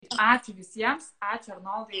ačiū visiems, ačiū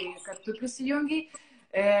Arnoldai, kad tu prisijungiai,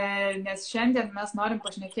 nes šiandien mes norim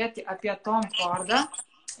pašnekėti apie Tom Fordą.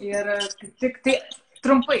 Ir tik tai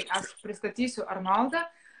trumpai aš pristatysiu Arnoldą.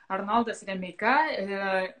 Arnoldas Remeika,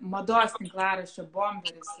 mados tinklaraščio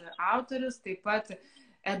Bomberis autorius, taip pat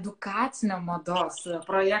edukacinio mados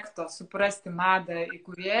projekto Suprasti madą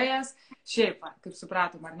įkūrėjas, šiaip, kaip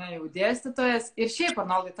supratom, ar ne, jau dėstytojas. Ir šiaip,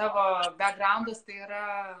 Arnoldai, tavo backgroundas tai yra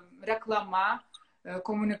reklama,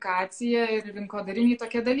 komunikacija ir rinkodariniai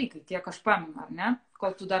tokie dalykai, tiek aš paminu, ar ne,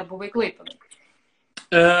 kol tu dar buvai Klaipėdoje.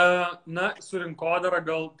 Na, su rinkodara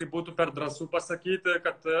gal tai būtų per drąsų pasakyti,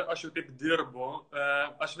 kad aš jau taip dirbu.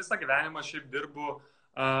 Aš visą gyvenimą šiaip dirbu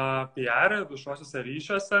PR, viešuosiuose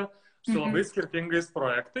ryšiuose, su labai skirtingais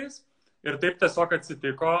projektais. Ir taip tiesiog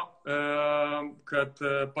atsitiko, kad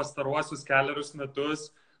pastaruosius kelerius metus,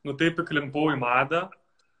 nu taip įklimpau į madą,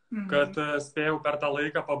 kad spėjau per tą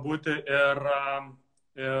laiką pabūti ir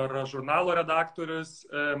žurnalo redaktorius,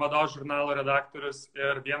 mados žurnalo redaktorius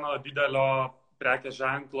ir vieno didelio prekės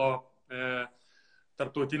ženklo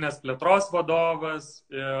tarptautinės plėtros vadovas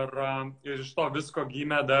ir iš to visko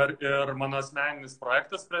gimė dar ir mano asmeninis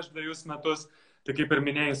projektas prieš 2 metus, tai kaip ir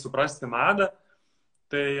minėjai, Suprasti madą,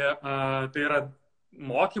 tai yra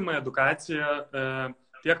mokymai, edukacija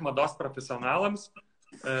tiek mados profesionalams,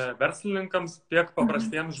 verslininkams, tiek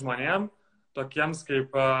paprastiems žmonėms, tokiems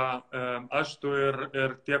kaip aš, tu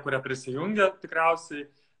ir tie, kurie prisijungia tikriausiai,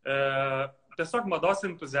 tiesiog mados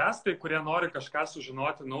entuziastai, kurie nori kažką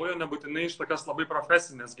sužinoti naujo, nebūtinai iš tokios labai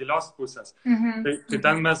profesinės, gilios pusės. Tai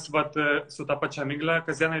ten mes su ta pačia Migle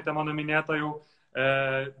Kazėnaitė, mano minėta, jau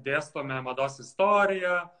dėstome mados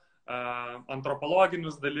istoriją,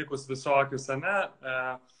 antropologinius dalykus visokius, ne?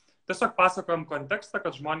 Tiesiog pasakojam kontekstą,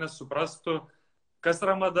 kad žmonės suprastų, kas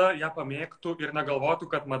yra mada, ją pamėgtų ir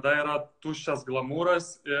negalvotų, kad mada yra tuščias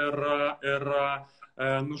glamūras ir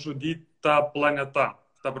nužudyta planeta.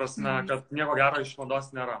 Ta prasme, kad nieko gero iš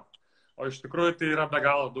mados nėra. O iš tikrųjų tai yra be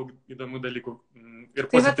galo daug įdomių dalykų ir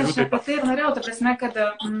pozityvių taip pat. Tai ir norėjau, ta prasme, kad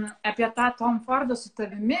apie tą Tom Fordą su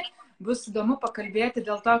tavimi bus įdomu pakalbėti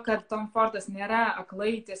dėl to, kad Tom Fordas nėra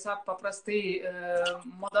aklai tiesiog paprastai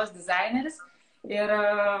mados dizaineris. Ir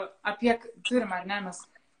apie, turim ar ne, mes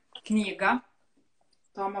knygą,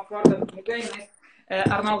 Tomo Fordo knygą,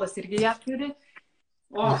 Arnoldas irgi ją turi.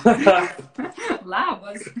 O,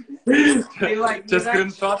 labas. Tai va, čia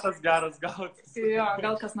screenshotas geras gautas. Jo,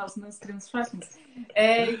 gal kas nors screenshotins.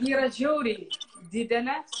 Ji yra žiauriai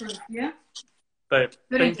didelė, sunki. Taip,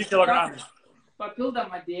 5 kg.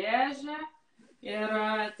 Papildoma dėžė ir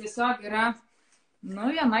tiesiog yra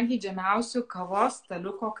viena geidžiamiausių kavos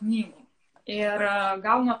staliuko knygų. Ir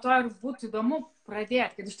gal nuo to ir būtų įdomu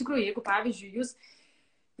pradėti, kad iš tikrųjų, jeigu pavyzdžiui jūs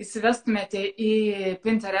įsivestumėte į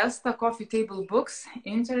Pinterestą Coffee Table Books,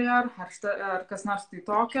 Interior ar kas nors tai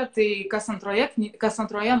tokio, tai kas antroje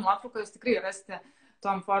nuotraukoje jūs tikrai rasite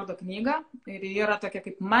Tom Fordo knygą ir ji yra tokia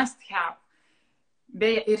kaip must have.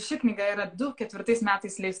 Beje, ir ši knyga yra 2004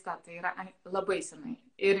 metais leista, tai yra labai senai.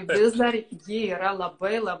 Ir vis dar ji yra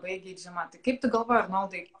labai, labai geidžiama. Tai kaip tu galvoji,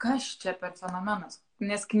 Arnoldai, kas čia per fenomenas?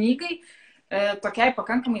 Nes knygai, tokiai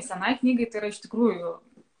pakankamai senai knygai, tai yra iš tikrųjų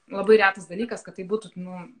labai retas dalykas, kad tai būtų,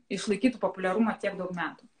 išlaikytų populiarumą tiek daug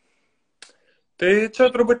metų. Tai čia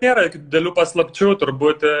turbūt nėra didelių paslapčių,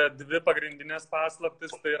 turbūt 2 pagrindinės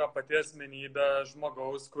paslaptis, tai yra pati asmenybė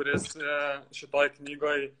žmogaus, kuris šitoj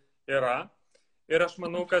knygoje yra. Ir aš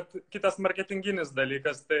manau, kad kitas marketinginis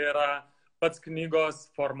dalykas, tai yra pats knygos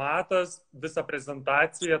formatas, visa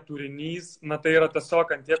prezentacija, turinys, tai yra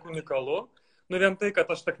tiesiog ant tiek unikalu. Vien tai, kad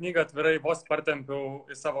aš tą knygą atvirai vos partempiau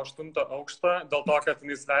į savo 8 aukštą, dėl to, kad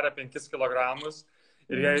jis sveria 5 kg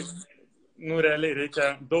ir jai, realiai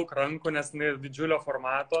reikia daug rankų, nes jinai yra didžiulio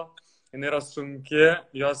formato, jinai yra sunki,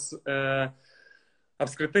 jos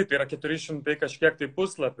apskritai tai yra 400 kažkiek tai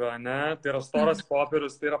puslapio, ne? Tai yra storas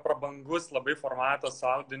popierius, tai yra prabangus labai formatas,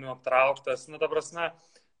 audiniu aptrauktas, ta prasme,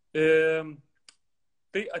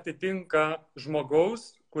 tai atitinka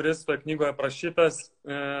žmogaus, kuris toje knygoje prašytas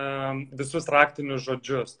visus raktinius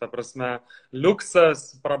žodžius. Ta prasme,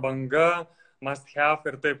 liuksas, prabanga, must have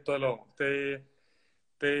ir taip toliau. Tai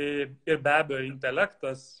ir be abejo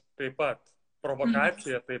intelektas taip pat,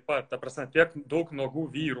 provokacija taip pat. Ta prasme, tiek daug nuogų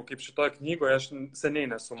vyrų, kaip šitoje knygoje aš seniai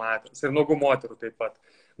nesu matęs. Ir nuogų moterų taip pat.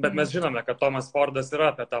 Bet mes žinome, kad Tomas Fordas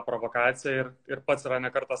yra apie tą provokaciją ir pats yra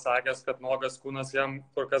nekartą sakęs, kad nuogas kūnas jam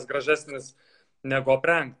kur kas gražesnis negu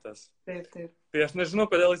aprengtas. Taip. Tai aš nežinau,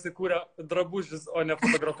 kodėl jis įkūrė drabužis, o ne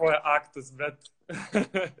fotografuoja aktus, bet...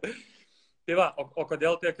 Tai va, o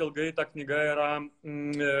kodėl tiek ilgai ta knyga yra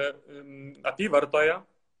apyvartoje?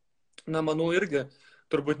 Manau, irgi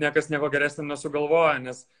turbūt niekas nieko geresnio nesugalvoja,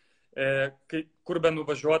 nes kur be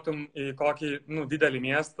nuvažiuotum į kokį didelį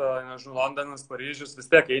miestą, nežinau, Londonas, Paryžius, vis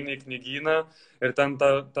tiek eini į knygyną ir ten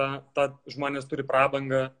žmonės turi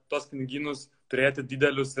prabangą tos knygynus turėti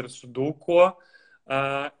didelius ir su daug kuo.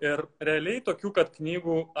 Ir realiai tokių, kad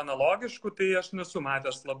knygų analogiškų, tai aš nesu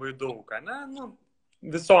matęs labai daug,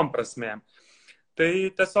 visom prasmėm. Tai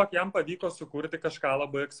tiesiog jam pavyko sukurti kažką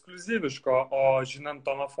labai ekskliuzyviško, o žinant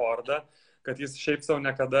Tomą Fordą, kad jis šiaip savo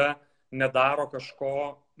niekada nedaro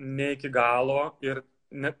kažko ne iki galo ir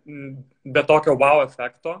be tokio wow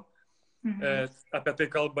efekto. Apie tai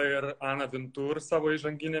kalba ir Ana Vintur savo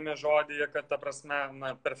įžanginėme žodyje, kad ta prasme,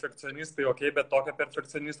 perfekcionistai, bet tokio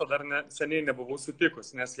perfekcionisto dar seniai nebuvau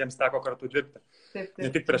sutikus, nes jiems teko kartu dirbti.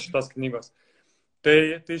 Ne tik prie šitos knygos.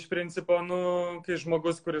 Tai iš principo, kai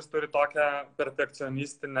žmogus, kuris turi tokią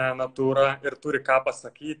perfekcionistinę natūrą ir turi ką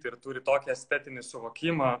pasakyti, ir turi tokį estetinį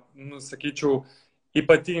suvokimą, sakyčiau,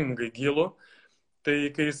 ypatingai gilų,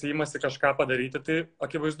 tai kai jis įmasi kažką padaryti, tai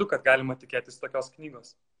akivaizdu, kad galima tikėtis tokios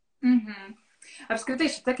knygos. Apskritai,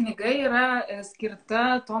 šita knyga yra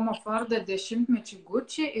skirta Tomo Fordo 10-mečiui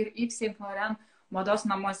Gucci ir Yves Saint Laurent mados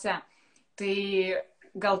namuose. Tai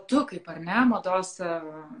gal tu, kaip ar ne, mados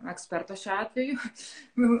ekspertas šiuo atveju,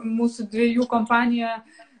 mūsų dviejų kompanijoje,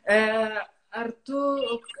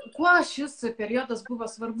 kuo šis periodas buvo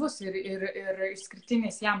svarbus ir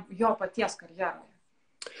išskirtinis jo paties karjeroje?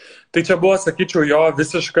 Tai čia buvo, sakyčiau, jo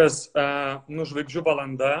visiškas žvaigždžių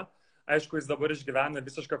valanda. Aišku, jis dabar išgyvena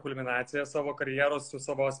visišką kulminaciją savo karjeros su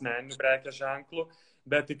savo asmeniniu prekės ženklu,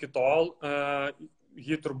 bet iki tol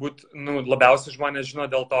jį turbūt labiausiai žmonės žino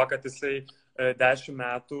dėl to, kad jisai 10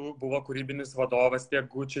 metų buvo kūrybinis vadovas tiek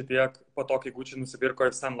Gucci, tiek po to, kai Gucci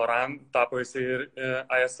nusipirko Yves Saint Laurent, tapo jisai ir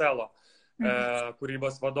ASL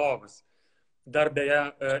kūrybos vadovas. Dar beje,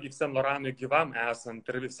 Yves Saint Laurentui gyvam esant,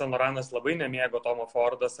 ir Yves Saint Laurentas labai nemėgo Tomo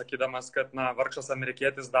Fordą, sakydamas, kad vargšas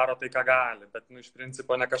amerikietis daro tai, ką gali, bet iš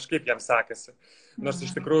principo ne kažkaip jam sekėsi. Nors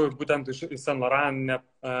iš tikrųjų būtent iš Yves Saint Laurent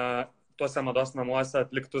tuose mados namuose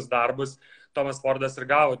atliktus darbus Tomas Fordas ir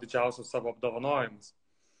gavo didžiausius savo apdovanojimus.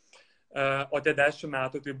 O tie 10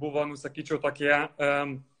 metų tai buvo, sakyčiau, tokie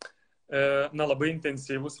labai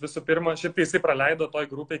intensyvūs. Visų pirma, šiaip tai jisai praleido toj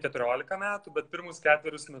grupiai 14 metų, bet pirmus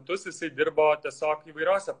 4 metus jisai dirbo tiesiog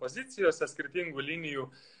įvairiose pozicijose, skirtingų linijų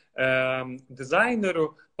dizainerių,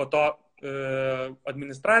 po to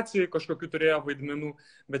administracijai kažkokių turėjo vaidmenų,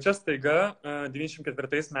 bet čia staiga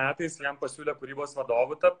 94 metais jam pasiūlė kūrybos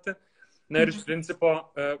vadovų tapti. Ir iš principo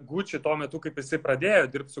Gucci tuo metu, kaip jisai pradėjo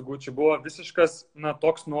dirbti su Gucci, buvo visiškas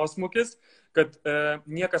toks nuosmukis, kad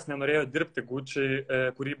niekas nenorėjo dirbti Gucci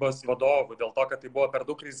kūrybos vadovų, dėl to, kad tai buvo per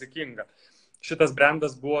daug rizikinga. Šitas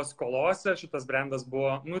brandas buvo skolose, šitas brandas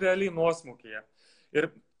buvo realiai nuosmukyje. Ir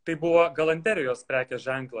tai buvo galanterijos prekės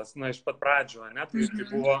ženklas, iš pat pradžių,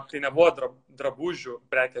 tai nebuvo drabužių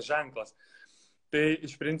prekės ženklas. Tai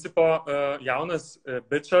iš principo jaunas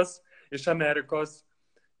bičas iš Amerikos,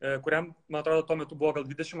 kuriam, man atrodo, tuo metu buvo gal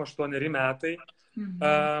 28 metai,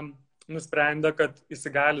 nusprendė, kad jis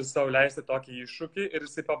gali savo leisti tokį iššūkį ir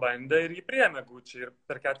jisai pabandė ir jį priėmė Gucci. Ir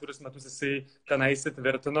per 4 metus jisai tenai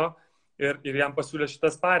įsitvirtino ir jam pasiūlė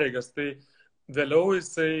šitas pareigas. Tai vėliau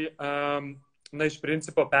jisai, iš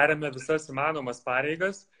principo, perėmė visas įmanomas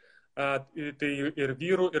pareigas. Tai ir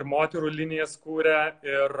vyrų, ir moterų linijas kūrė,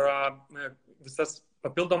 ir visas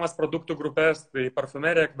papildomas produktų grupės, tai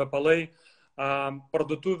parfumerija, kvepalai,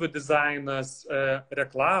 parduotuvių dizainas,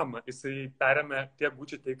 reklama. Jisai perėmė tiek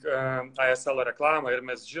Gucci, tiek ASL reklamą ir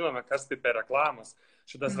mes žinome, kas tai per reklamas.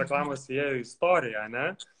 Šitas reklamas įėjo į istoriją,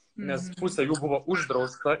 nes pusė jų buvo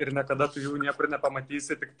uždrausta ir niekada tu jų niekur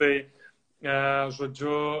nepamatysi, tik tai,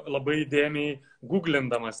 žodžiu, labai įdėmiai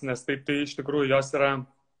googlindamas, nes tai iš tikrųjų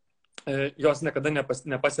jos niekada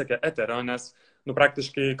nepasiekė eterio, nes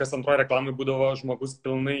praktiškai kas antroje reklamai būdavo žmogus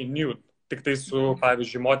pilnai nude. Tik tai su,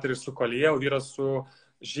 pavyzdžiui, moteris su kolyje, o vyras su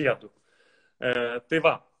žiedu.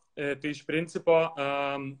 Tai iš principo,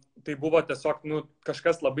 tai buvo tiesiog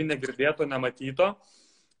kažkas labai negirdėto, nematyto.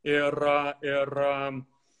 Ir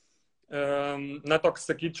toks,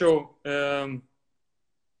 sakyčiau,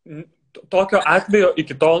 tokio atvejo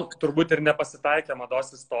iki tol turbūt ir nepasitaikė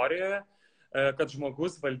mados istorijoje, kad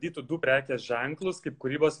žmogus valdytų 2 prekės ženklus kaip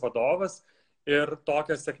kūrybos vadovas, ir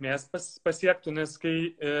tokios sėkmės pasiektų, nes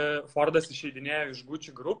kai Fordas išeidinėjo iš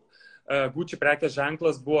Gucci Group, Gucci prekės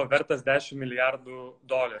ženklas buvo vertas $10 milijardų.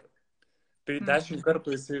 Tai 10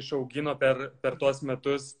 kartų jis išaugino per tuos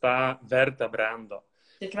metus tą vertę brando.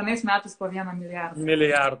 Kiekvienais metais po 1 milijardą.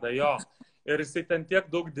 Milijardą, jo. Ir jisai ten tiek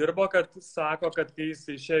daug dirbo, kad sako, kad kai jis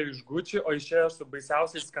išėjo iš Gucci, o išėjo su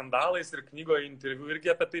baisiausiais skandalais ir knygoje interviu irgi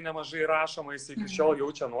apie tai nemažai rašoma, jis iki šiol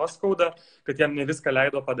jaučia nuoskaudą, kad jam ne viską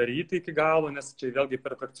leido padaryti iki galo, nes čia vėlgi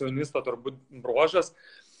perfekcionisto turbūt bruožas.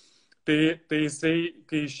 Tai jisai,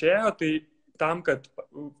 kai išėjo, tai tam, kad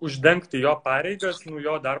uždengti jo pareigas,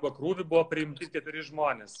 jo darbo krūvį buvo priimti 4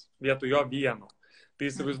 žmonės, vietoj jo vieno. Tai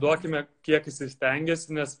įsivaizduokime, kiek jisai stengiasi,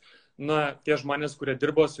 nes tie žmonės, kurie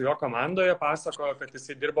dirbo su jo komandoje, pasakojo, kad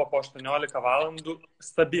jisai dirbo po 18 valandų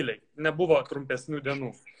stabiliai. Nebuvo trumpesnių dienų.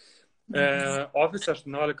 Ofise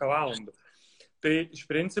 18 valandų. Tai iš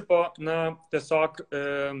principo, tiesiog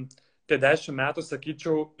tie 10 metų,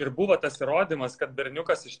 sakyčiau, ir buvo tas įrodymas, kad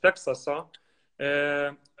berniukas iš Teksaso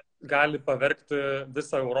gali pavergti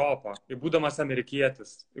visą Europą, būdamas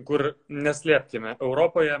amerikietis, kur neslėpkime,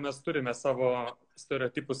 Europoje mes turime savo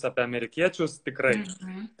stereotipus apie amerikiečius, tikrai.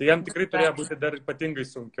 Tai jam tikrai turėjo būti dar ypatingai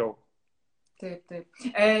sunkiau. Taip.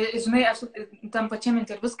 Žinai, aš tam pačiam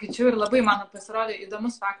interviu skaičiau ir labai man pasirodė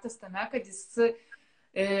įdomus faktas tame, kad jis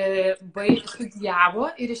studijavo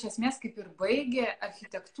ir iš esmės kaip ir baigė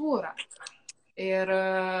architektūrą. Ir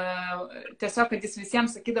tiesiog, kad jis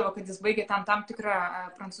visiems sakydavo, kad jis baigė tam tikrą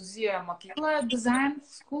Prancūzijoje mokyklą, design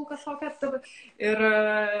school kažkokią. Ir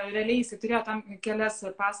realiai jis turėjo tam kelias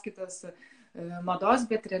paskaitas mados,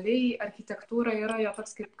 bet realiai architektūra yra jo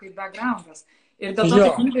toks kaip backgroundas. Ir dėl to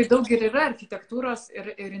knygai daug ir yra architektūros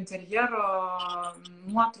ir interjero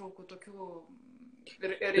nuotraukų tokių.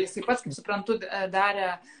 Ir jisai pats, kaip suprantu, darė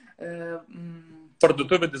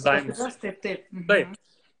parduotuvių dizainas. Taip.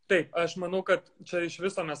 Taip, aš manau, kad čia iš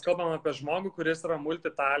viso mes kalbam apie žmogų, kuris yra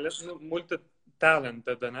multitalented,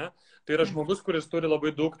 ne? Tai yra žmogus, kuris turi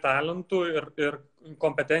labai daug talentų ir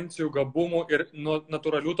kompetencijų, gabumų ir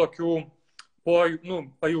natūralių tokių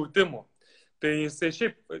pajautimų. Tai jisai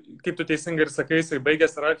šiaip, kaip tu teisingai ir sakai, jisai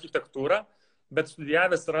baigęs yra architektūrą, bet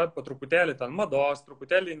studijavęs yra po truputėlį ten mados,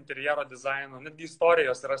 truputėlį interjero dizaino, netgi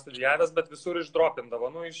istorijos yra studijavęs, bet visur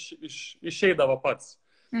išdropindavo, išeidavo pats.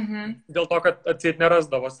 Dėl to, kad atseit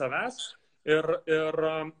nerasdavo savęs ir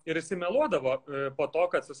jis įmeluodavo po to,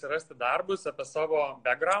 kad susirasti darbus apie savo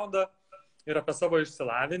backgroundą ir apie savo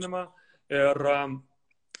išsilavinimą ir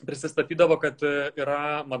prisistatydavo, kad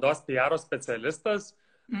yra mados PR specialistas,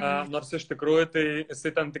 nors iš tikrųjų tai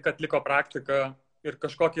jisai ten tik atliko praktiką ir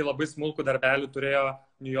kažkokį labai smulkų darbelį turėjo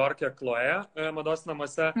New York'e Chloe mados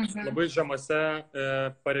namuose, labai žemose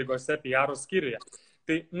pareigose PR skyriuje.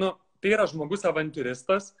 Tai yra žmogus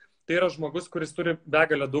avantiūristas, tai yra žmogus, kuris turi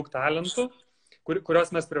begalę daug talentų, kuriuos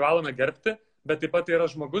mes privalome gerbti, bet taip pat tai yra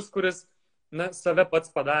žmogus, kuris save pats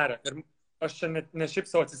padarė. Ir aš čia ne šiaip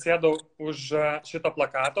savo atsisėdau už šito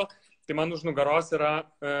plakato, tai man už nugaros yra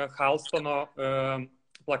Halstono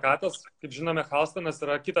plakatas. Kaip žinome, Halstonas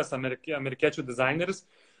yra kitas amerikiečių dizaineris,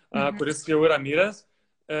 kuris jau yra miręs.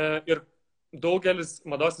 Ir daugelis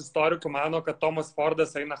mados istorikų mano, kad Tomas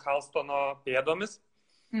Fordas eina Halstono pėdomis.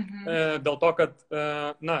 Dėl to, kad,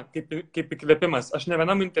 kaip įkvėpimas. Aš ne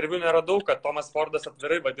vienam interviu neradau, kad Tomas Fordas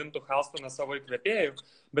atvirai vadintų Halstoną savo įkvėpėjų,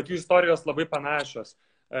 bet jų istorijos labai panašios.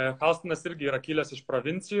 Halstonas irgi yra kilęs iš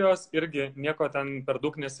provincijos, irgi nieko ten per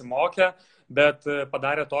daug nesimokė, bet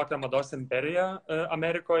padarė tokią mados imperiją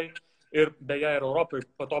Amerikoje ir beje ir Europoje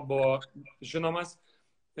po to buvo žinomas,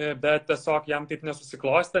 bet tiesiog jam taip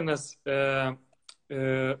nesusiklostė, nes,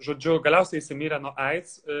 žodžiu, galiausiai įsimyrė nuo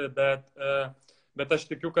AIDS, bet aš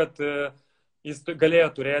tikiu, kad jis galėjo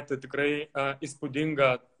turėti tikrai įspūdingą,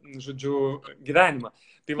 žodžiu, gyvenimą.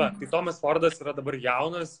 Tai Tomas Fordas yra dabar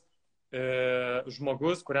jaunas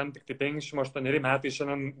žmogus, kuriam tik 58 metai,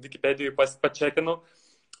 šiandien Wikipedijoje pačekinau,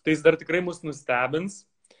 tai jis dar tikrai mus nustebins,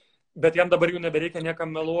 bet jam dabar jau nebereikia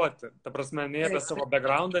niekam meluoti. Ta prasme, nei apie savo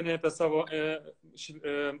backgroundą, nei apie savo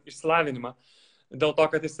išsilavinimą. Dėl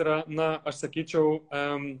to, kad jis yra, aš sakyčiau,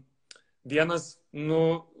 vienas,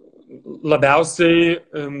 labiausiai,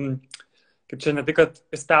 kaip čia ne tik, kad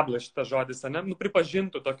established tas žodis,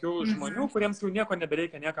 pripažintų tokių žmonių, kuriems jau nieko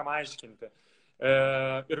nebereikia niekam aiškinti.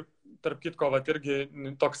 Ir tarp kitko, irgi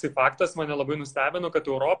toksai faktas mane labai nustebino, kad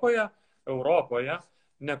Europoje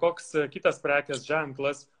ne koks kitas prekės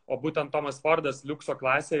ženklas, o būtent Tomas Fordas liukso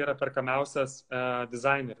klasėje yra perkamiausias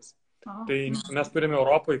dizaineris. Tai mes turime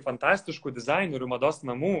Europoje fantastiškų dizainerių, mados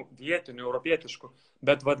namų, vietinių, europietiškų,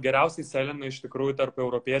 bet geriausiai selina iš tikrųjų tarp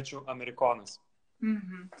europiečių amerikonas.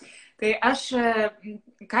 Tai aš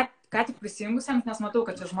ką tik prisijungusiems, nes matau,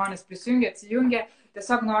 kad čia žmonės atsijungia,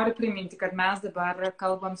 tiesiog noriu priminti, kad mes dabar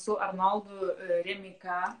kalbam su Arnoldu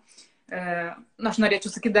Remika. Aš norėčiau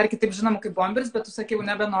sakyti dar kitaip žinomų kaip Bomberis, bet tu sakiau,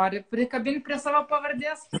 nebenori prikabinti prie savo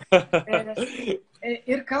pavardės.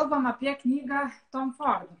 Ir kalbam apie knygą Tom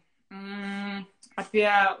Ford. Apie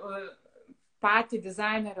patį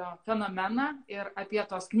dizainerio fenomeną ir apie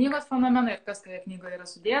tos knygos fenomeną ir kas toje knygoje yra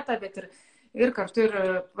sudėta, bet ir kartu ir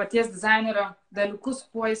paties dizainerio dalykus,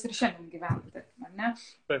 kuo jis ir šiandien gyvena. Ne?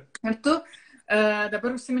 Taip. Ir tu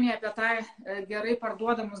dabar užsiminė apie tą gerai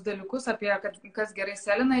parduodamus dalykus, apie kas gerai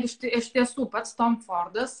selina ir iš tiesų pats Tom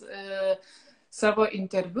Fordas savo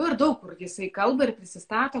interviu ir daug kur jisai kalba ir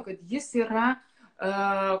prisistato, kad jis yra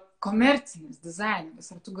komercinis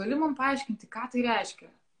dizaineris. Ar tu gali man paaiškinti, ką tai reiškia?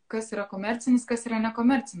 Kas yra komercinis, kas yra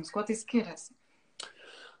nekomercinis, kuo tai skiriasi?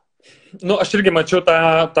 Nu, aš irgi mačiau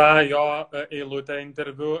tą jo eilutę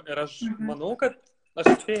interviu ir aš manau, kad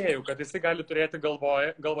aš spėjau, kad jisai gali turėti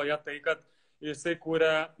galvoje tai, kad jisai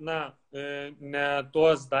kūrė, ne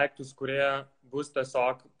tuos daiktus, kurie bus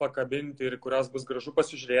tiesiog pakabinti ir kurios bus gražu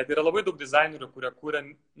pasižiūrėti. Yra labai daug dizainerių, kurie kūrė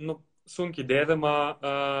sunkiai dėvimą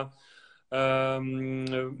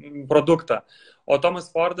produktą. O Tomas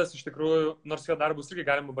Fordas iš tikrųjų, nors jo darbus irgi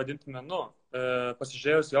galima vadinti menu,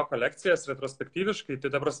 pasižiūrėjus jo kolekcijas retrospektyviškai,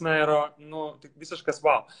 tai ta prasme yra visiškas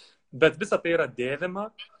wow. Bet visa tai yra dėvima,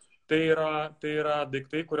 tai yra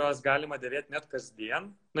daiktai, kuriuos galima dėvėti net kasdien,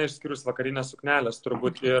 išskyrus vakarinės suknelės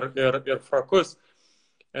turbūt ir frakus.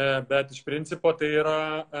 Bet iš principo tai yra...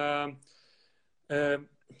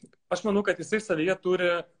 Aš manau, kad jisai savyje turi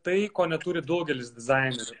tai, ko neturi daugelis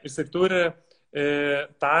dizainerių. Jisai turi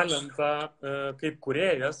talentą kaip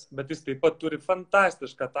kūrėjas, bet jis taip pat turi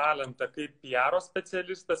fantastišką talentą kaip PR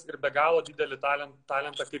specialistas ir be galo didelį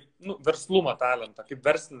talentą kaip verslumo talentą, kaip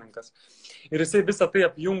verslininkas. Ir jisai visą tai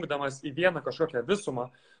apjungdamas į vieną kažkokią visumą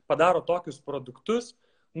padaro tokius produktus,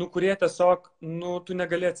 kurie tiesiog, tu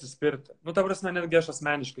negali atsispirti. Ta prasme, netgi aš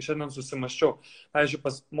asmeniškai šiandien susimaščiau. Pavyzdžiui,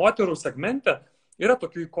 pas moterų segmente yra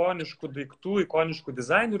tokių ikoniškų daiktų, ikoniškų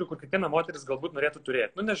dizainerių, kur kiekviena moteris galbūt norėtų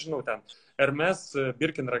turėti. Nežinau, ten Hermes,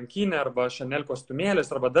 Birkin rankinė, arba Chanel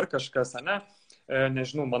kostiumėlis, arba dar kažkas,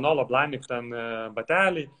 nežinau, Manolo Blahnik ten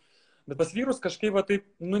bateliai. Bet pas vyrus kažkaip taip,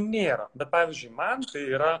 nėra. Bet pavyzdžiui, man tai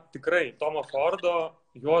yra tikrai Tomo Fordo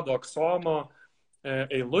juodo aksomo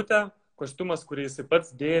eilutė, kostiumas, kurį jis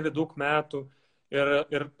pats dėvi daug metų.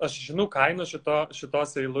 Ir aš žinau kainą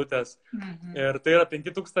šitos eilutės. Ir tai yra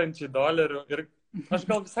 $5,000. Ir aš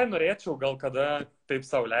gal visai norėčiau kada taip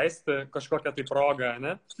sau leisti kažkokią tai progą,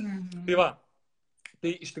 ne? Tai va,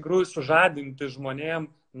 tai iš tikrųjų sužadinti žmonėm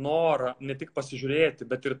norą ne tik pasižiūrėti,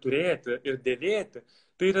 bet ir turėti ir dėvėti.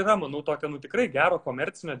 Tai ir yra, manau, tokio tikrai gero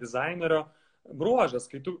komercinio dizainerio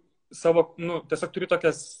bruožas, kai tu savo, tiesiog turi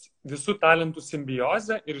tokias visų talentų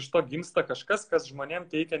simbiozę ir iš to gimsta kažkas, kas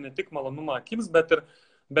žmonėm teikia ne tik malonumą akims, bet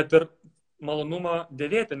ir malonumą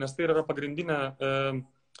dėvėti, nes tai yra pagrindinė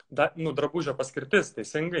drabužio paskirtis,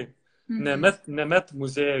 teisingai. Nemet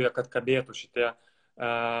muziejuje, kad kabėtų šitie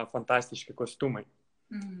fantastiški kostiumai.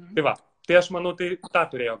 Tai va, tai aš manau, tai tą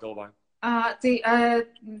turėjo galvoje.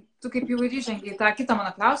 Tu kaip jau ir įžengiai tą kitą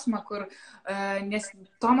mano klausimą, kur nes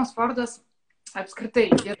Tomas Fordas apskritai,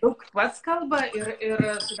 jie daug pats kalba ir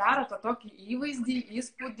sudaro tą tokį įvaizdį,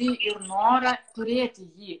 įspūdį ir norą turėti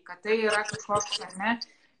jį, kad tai yra kažkoks, ar ne,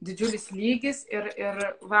 didžiulis lygis ir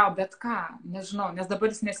wow, bet ką, nežinau, nes dabar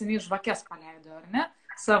jis neseniai žvakes paleido, ar ne,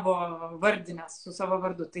 savo vardinės, su savo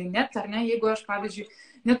vardu. Tai net, ar ne, jeigu aš, pavyzdžiui,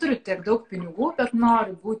 neturiu tiek daug pinigų, bet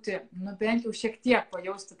noriu būti, bent jau šiek tiek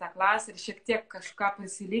pajausti tą klasę ir šiek tiek kažką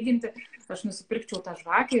prisilyginti, aš nusipirkčiau tą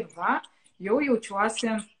žvakę ir va, jau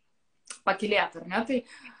jaučiuosi pakilėti, ar ne? Tai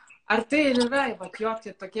ar tai ir yra, jo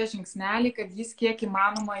tokie žingsneliai, kad jis kiek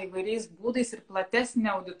įmanoma įvairiais būdais ir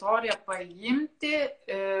platesnę auditoriją paimti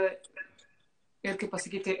ir kaip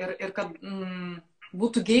pasakyti, ir kad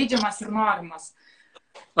būtų geidžiamas ir norimas?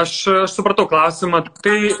 Aš supratau klausimą.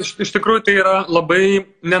 Tai iš tikrųjų tai yra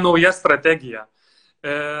labai nenauja strategija.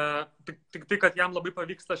 Tik tai, kad jam labai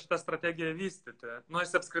pavyksta šitą strategiją vystyti.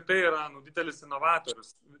 Jis apskritai yra didelis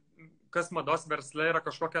inovatorius. Kas mados versle yra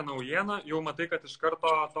kažkokia naujiena, jau matai, kad iš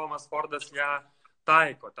karto Tomas Fordas ją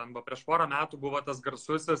taiko. Ten prieš porą metų buvo tas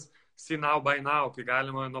garsusis See Now Buy Now, kai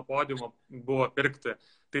galima nuo podiumo buvo pirkti.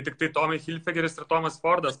 Tai tik tai Tommy Hilfigeris ir Tomas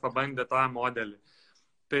Fordas pabandė tą modelį.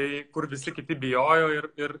 Tai kur visi kiti bijojo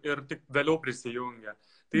ir tik vėliau prisijungė.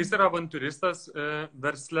 Tai jis yra avanturistas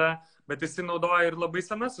versle, bet jis naudoja ir labai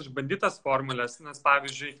senas išbandytas formulės, nes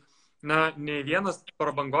pavyzdžiui, nei vienas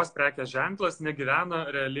prabangos prekės ženklas negyvena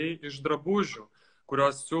realiai iš drabužių,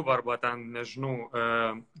 kurios siuva arba ten, nežinau,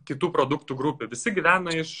 kitų produktų grupių. Visi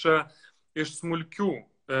gyvena iš smulkių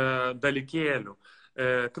dalykėlių.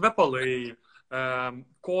 Kvepalai,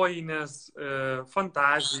 kojinės,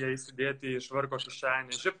 fantazija įsidėti iš švarko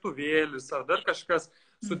kišenę, žiebtuvėlis ar dar kažkas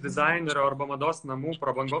su dizainerio arba mados namų,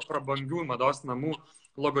 prabangių mados namų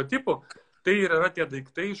logotipu. Tai ir yra tie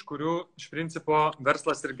daiktai, iš kurių iš principo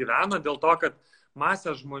verslas ir gyvena, dėl to, kad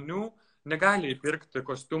masė žmonių negali įpirkti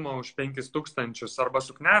kostiumo už 5000 arba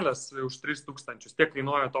suknelės už 3000, tiek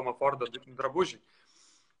kainuoja Tomo Fordo drabužiai.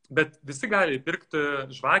 Bet visi gali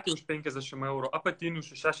įpirkti žvakį už 50 eurų, apatinių už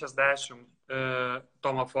 60.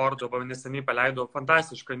 Tomo Fordo neseniai paleido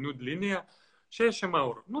fantastišką nude liniją, 60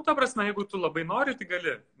 eurų. Nu, ta prasme, jeigu tu labai nori, tai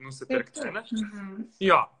gali nusipirkti, ne?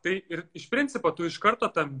 Jo, tai ir iš principo tu iš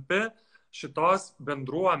karto tampi šitos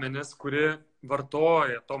bendruomenės, kuri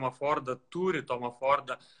vartoja Tomą Fordą, turi Tomą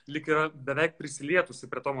Fordą, lyg yra beveik prisilietusi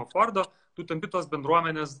prie Tomo Fordo, tu tampi tos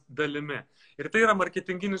bendruomenės dalimi. Ir tai yra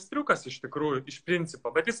marketinginis triukas iš tikrųjų, iš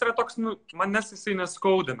principo, bet jis yra toks, nu, manęs jisai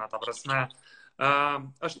neskaudina, ta prasme.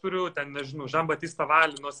 Aš turiu ten, nežinau, Jean-Baptiste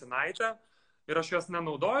Valli nosinaitę ir aš jos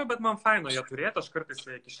nenaudoju, bet man faina ją turėti, aš kartais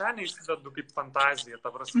ją kišenę įsidedu kaip fantaziją,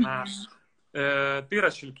 ta prasme. Tai yra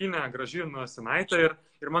šilkinė, graži nosinaitė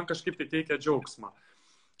ir man kažkaip tai teikia džiaugsmą.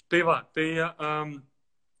 Tai va, tai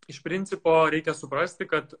iš principo reikia suprasti,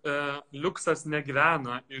 kad liuksas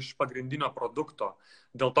negyvena iš pagrindinio produkto.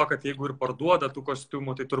 Dėl to, kad jeigu ir parduoda tų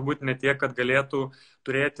kostiumų, tai turbūt ne tiek, kad galėtų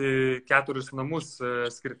turėti 4 namus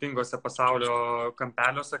skirtingose pasaulio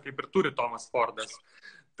kampeliuose, kaip ir turi Tomas Fordas.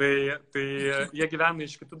 Tai jie gyvena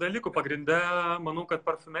iš kitų dalykų. Pagrinde, manau, kad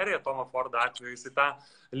parfumerija Tomo Fordo atveju, jisai tą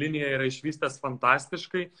liniją yra išvystęs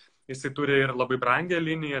fantastiškai. Jisai turi ir labai brangią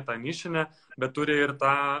liniją, tą nišinę, bet turi ir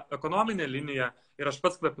tą ekonominę liniją. Ir aš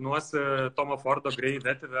pats kvepinuosi Tomo Fordo Grey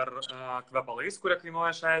Vetiver kvepalais, kurie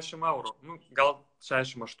kainuoja 60 eurų. Nu, gal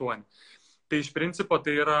 68. Tai iš principo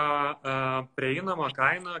tai yra prieinama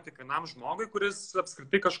kaina kiekvienam žmogui, kuris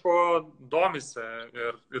apskritai kažko domisi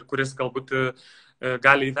ir kuris galbūt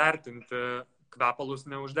gali įvertinti kvepalus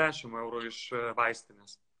ne už 10 eurų iš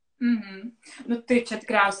vaistinės. Nu, tai čia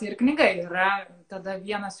tikriausiai ir knyga yra tada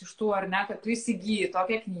vienas iš tų, ar ne, kad tu įsigyji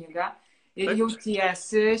tokią knygą ir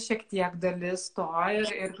jautiesi šiek tiek dalis to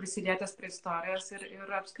ir prisidėtas prie istorijos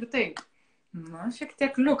ir apskritai, nu, šiek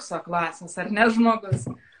tiek liukso klasės, ar ne, žmogus?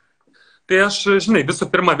 Tai aš, žinai, visų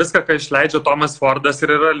pirma, viską, ką išleidžia Tomas Fordas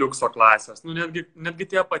ir yra liukso klasės. Nu, netgi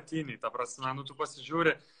tie apatiniai, ta prasme, nu, tu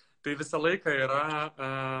pasižiūri, tai visą laiką yra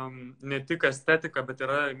ne tik estetika, bet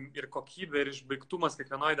yra ir kokybė, ir išbaigtumas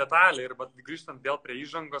kiekvienoje detalėje. Ir grįžtant vėl prie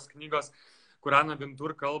įžangos knygos, kur Ana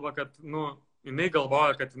Vintur kalba, kad, nu, jinai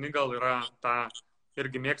galvoja, kad jinai gal yra ta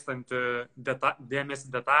irgi mėgstanti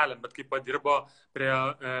dėmesį detalėm, bet kaip padirbo prie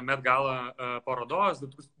Met Gala parodos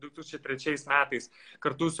 2003 metais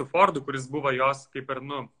kartu su Fordu, kuris buvo jos kaip ir,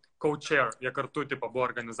 nu, co-chair, jie kartu tipo buvo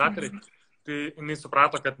organizatoriai. Tai jinai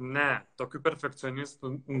suprato, kad ne, tokių perfekcionistų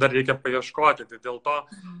dar reikia paieškoti. Tai dėl to,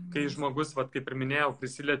 kai žmogus, vat, kaip ir minėjau,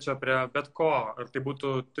 prisiliečia prie bet ko, ar tai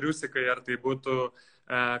būtų triusikai, ar tai būtų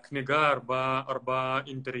knyga, arba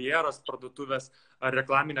interjeras, parduotuvės, ar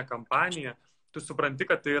reklaminė kampanija, tu supranti,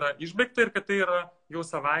 kad tai yra išbaigta ir kad tai yra jau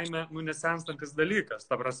savaime, nu, nesenstantis dalykas.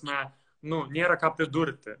 Ta prasme, nu, nėra ką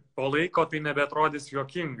pridurti. Po laiko tai nebeatrodys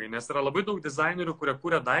juokingai, nes yra labai daug dizainerių, kurie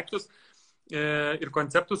kūrė daiktus ir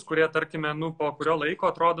konceptus, kurie, tarkime, nu, po kurio laiko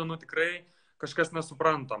atrodo, nu, tikrai kažkas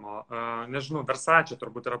nesuprantamo. Nežinau, Versace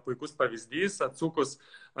turbūt yra puikus pavyzdys, atsukus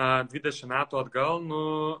 20 metų atgal, nu,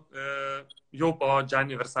 jau po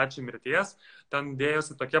Gianni Versace mirties, ten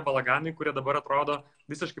dėjosi tokie balaganai, kurie dabar atrodo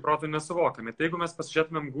visiškai protų nesuvokiami. Tai jeigu mes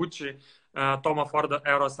pasižiūrėtumėm Gucci Tomo Fordo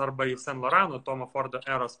eros arba Yves Saint Laurent Tomo Fordo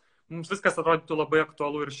eros, mums viskas atrodytų labai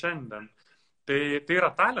aktualu ir šiandien. Tai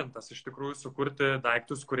yra talentas iš tikrųjų sukurti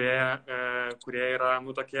daiktus, kurie yra,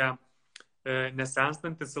 nu, tokie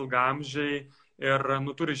nesenstantis, ilgamžiai ir,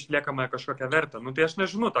 nu, turi išliekamą kažkokią vertę. Nu, tai aš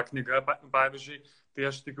nežinau, tą knygą, pavyzdžiui, tai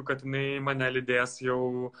aš tikiu, kad jinai mane lydės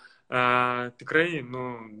jau tikrai, nu,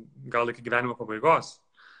 gal iki gyvenimo pabaigos.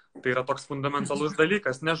 Tai yra toks fundamentalus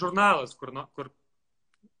dalykas, ne žurnalas, kur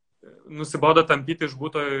nusibodo tampyti iš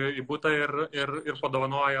būto į būtą ir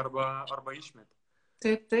padovanoja arba išmeti.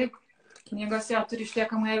 Taip, taip. Knygos jau turi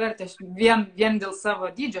išliekamąją vertę. Vien dėl savo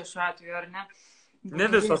dydžio šiuo atveju, ar ne? Ne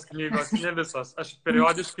visos knygos, ne visos. Aš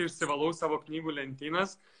periodiškai išsivalau savo knygų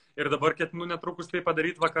lentynas ir dabar ketinu netrukus tai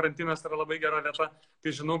padaryti, va, karantinas yra labai gera vieta.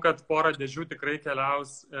 Tai žinau, kad porą dėžių tikrai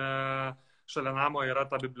keliaus. Šalia namo yra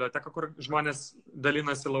ta biblioteka, kur žmonės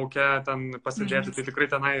dalinasi laukia ten pasidėti, tai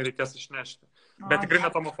tikrai tenai reikės išnešti. Bet tikrai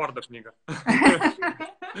ne Tomo Fordo knygą.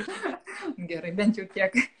 Gerai, bent jau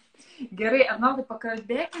tiek. Gerai, Arnoldai,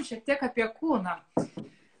 pakalbėkim šiek tiek apie kūną.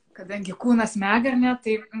 Kadangi kūnas smegenė,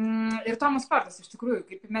 tai ir Tomas Fordas iš tikrųjų,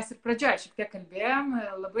 kaip mes ir pradžioje šiek tiek kalbėjom,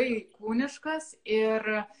 labai kūniškas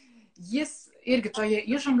ir jis irgi toje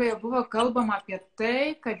įžangoje buvo kalbama apie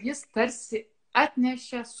tai, kad jis tarsi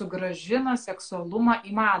atnešė, sugražino seksualumą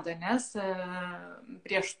į madą, nes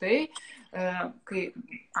prieš tai, kai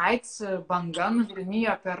AIDS banga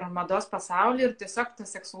nuvilnijo per mados pasaulį ir tiesiog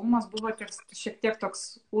tas seksualumas buvo šiek tiek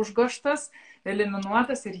toks užgoštas,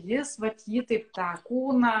 eliminuotas ir jis, jį taip tą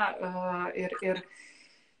kūną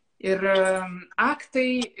ir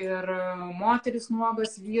aktai, ir moteris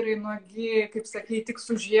nuogas, vyrai nuogi, kaip sakai, tik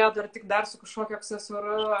su žiedu ar tik dar su kažkokiu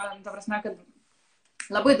aksesuaru, ta prasme, kad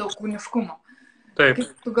labai daug kūniškumo. Taip.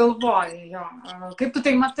 Kaip tu galvoji, jo, kaip tu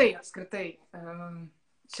tai matai apskritai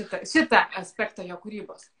šitą aspektą jo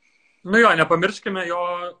kūrybos? Nu jo, nepamirškime jo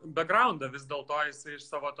backgroundą, vis dėlto jis iš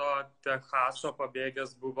savo to Teksaso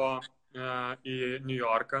pabėgęs buvo į New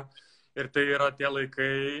Yorką. Ir tai yra tie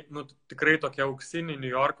laikai, nu, tikrai tokie auksiniai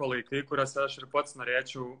New Yorko laikai, kuriuose aš ir pats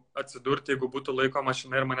norėčiau atsidurti, jeigu būtų laiko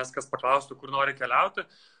mašina ir manęs kas paklaustų, kur nori keliauti.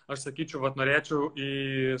 Aš sakyčiau, norėčiau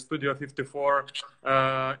į Studio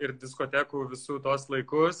 54 ir diskotekų visų tos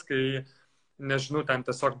laikus, kai, nežinau, ten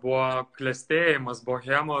tiesiog buvo klestėjimas,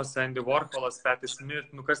 bohemos, Andy Warholas, Patti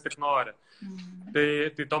Smith, nu kas tik nori.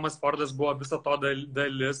 Tai Tomas Fordas buvo viso to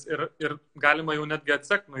dalis ir galima jau netgi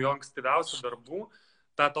atsekti nuo jo ankstyviausių darbų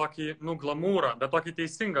tą tokį, nu, glamūrą, bet tokį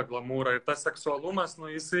teisingą glamūrą. Ir tas seksualumas, nu,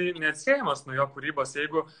 jisai neatsiejamas nuo jo kūrybos.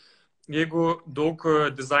 Jeigu daug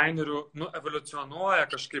dizainerių, nu, evoliucionuoja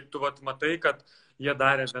kažkaip, tu, matai, kad jie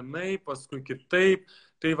darė vienaip, paskui kitaip.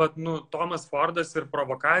 Tai, nu, Tomas Fordas ir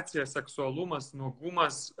provokacija, seksualumas,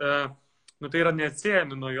 nuogumas, nu, tai yra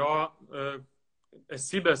neatsiejami nuo jo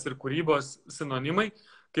esybės ir kūrybos sinonimai,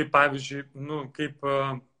 kaip, pavyzdžiui, nu, kaip,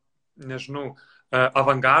 nežinau,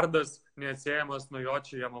 avangardas neatsiejamas nuo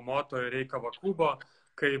Joichi Yamamoto ir Rei Kawakubo,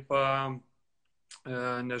 kaip,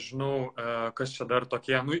 nežinau, kas čia dar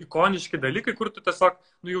tokie, nu, ikoniški dalykai, kur tu tiesiog,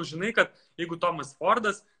 nu, jau žinai, kad jeigu Tomas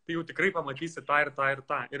Fordas, tai jau tikrai pamatysi tą ir tą ir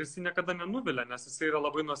tą. Ir jis niekada nenuvilia, nes jis yra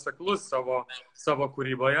labai nuoseklus savo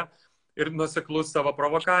kūryboje ir nuoseklus savo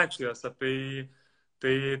provokacijose.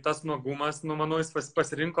 Tai tas nuogumas, nu, manau, jis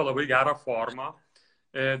pasirinko labai gerą formą,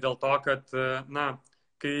 dėl to, kad, na,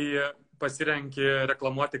 kai pasirenki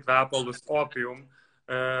reklamuoti kvepalus Opium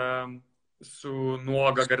su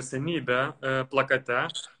nuoga garsenybė plakate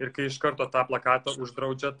ir kai iš karto tą plakatą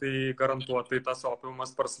uždraudžia, tai garantuotai tas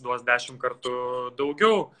Opiumas parsiduos 10 kartų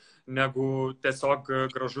daugiau, negu tiesiog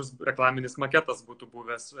gražus reklaminis maketas būtų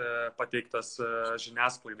buvęs pateiktas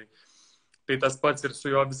žiniasklaidai. Tai tas pats ir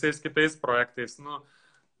su jo visais kitais projektais. Nu,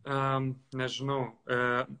 nežinau,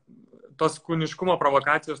 tos kūniškumo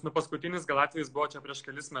provokacijos, nu, paskutinis gal atvejis buvo čia prieš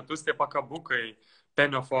kelis metus, tie pakabukai,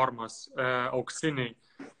 penio formos, auksiniai.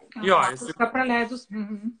 Jo, jis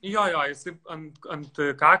ant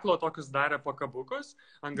kaklo tokius darė pakabukus,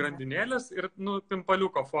 ant grandinėlės ir, nu,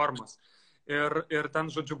 pimpaliuko formos. Ir ten,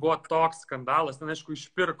 žodžiu, buvo toks skandalas, ten, aišku,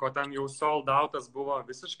 išpirko, ten jau sold outas buvo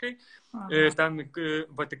visiškai. Ten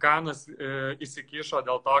Vatikanas įsikišo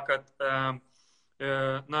dėl to, kad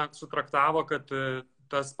na, sutraktavo, kad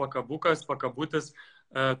tas pakabutis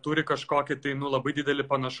turi kažkokį tai, nu, labai didelį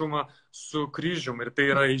panašumą su kryžium. Ir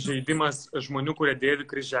tai yra įžeidimas žmonių, kurie dėvi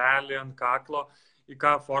kryželį ant kaklo, į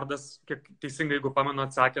ką Fordas, kiek teisingai, jeigu pamenu,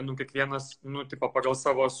 atsakė, nu, kiekvienas, nu, tipo, pagal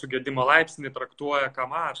savo sugėdimo laipsnį traktuoja, ką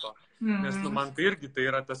mato. Nes, nu, man tai irgi tai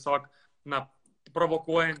yra tiesiog, na,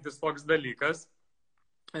 provokuojantis toks dalykas.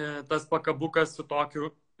 Tas pakabukas su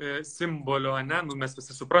tokiu simboliu, ne, nu, mes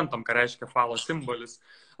visi suprantam, ką reiškia falo simbolis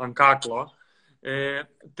ant kaklo.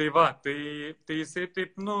 Tai jisai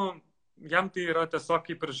taip, nu, jam tai yra tiesiog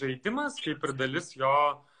kaip ir žaidimas, kaip ir dalis jo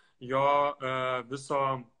viso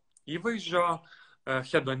įvaizdžio,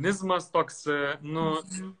 hedonizmas toks, nu,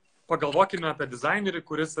 pagalvokime apie dizainerį,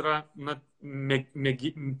 kuris yra, na,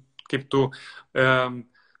 kaip tu,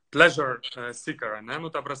 pleasure seeker, ne? Nu,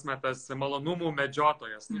 ta prasme, tas malonumų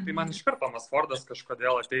medžiotojas. Nu, tai man iš karto Tomas Fordas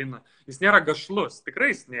kažkodėl ateina. Jis nėra gašlus, tikrai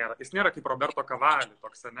jis nėra. Jis nėra kaip Roberto Cavalli,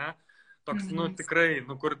 toks, ne? Toks, nu, tikrai,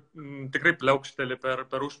 nu, kur tikrai pliaukšteli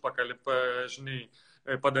per užpakalį, žinai,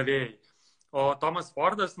 padavėjai. O Tomas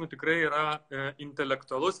Fordas, nu, tikrai yra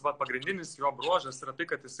intelektualus, va, pagrindinis jo bruožas yra tai,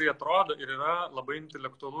 kad jisai atrodo ir yra labai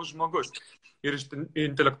intelektualus žmogus. Ir iš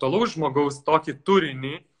intelektualaus žmogaus tokį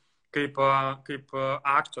turinį, kaip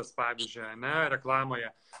aktas, pavyzdžiui, ne, reklamoje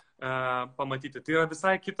pamatyti. Tai yra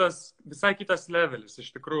visai kitas levelis,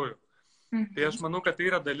 iš tikrųjų. Tai aš manau, kad tai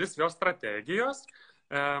yra dalis jo strategijos.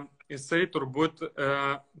 Jisai turbūt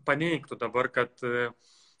paneigtų dabar, kad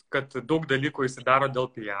daug dalykų jisai daro dėl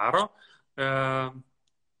PR-o,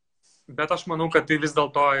 bet aš manau, kad tai vis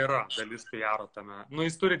dėlto yra dalis PR-o tame. Nu,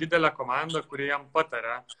 jis turi didelę komandą, kurie jam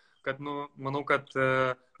pataria, kad, nu, manau, kad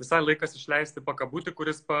visai laikas išleisti pakabutį,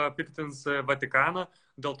 kuris papiktins Vatikaną,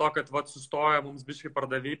 dėl to, kad, vat, sustoja mums biškai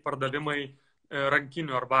pardavimai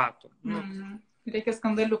rankinių arbatų. Reikia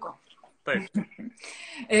skandaliuko. Taip.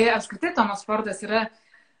 Apskritai Tomas Fordas yra,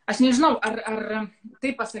 aš nežinau, ar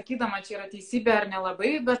tai pasakydama čia yra teisybė ar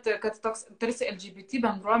nelabai, bet kad toks tarsi LGBT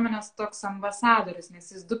bendruomenės toks ambasadoris,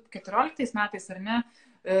 nes jis 2014 metais ar ne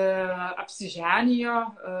apsiženijo,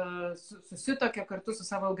 susitokė kartu su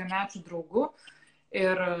savo ilgamečiu draugu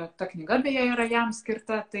ir ta knyga beje yra jam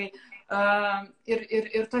skirta. Tai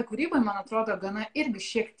ir toj kūrybai, man atrodo, gana irgi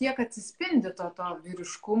šiek tiek atsispindi to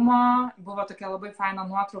vyriškumo. Buvo tokia labai faina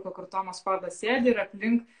nuotrauka, kur Tomas Fordas sėdi ir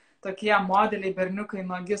aplink tokie modeliai berniukai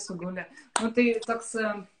nuogi sugulė. Nu, tai toks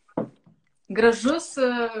gražus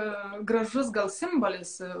gal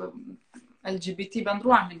simbolis LGBT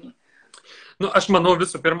bendruomeniai. Nu, aš manau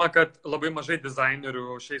visų pirma, kad labai mažai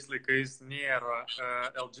dizainerių šiais laikais nėra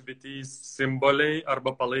LGBT simboliai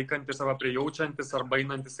arba palaikantis, arba prijaučiantis, arba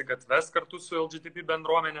einantis į gatves kartu su LGBT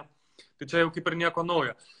bendruomenė. Tai čia jau kaip ir nieko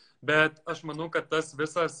naujo. Bet aš manau, kad tas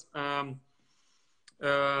visas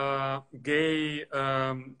gay,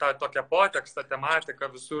 ta tokia poteksta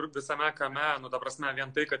tematika visame kame, nu, ta prasme,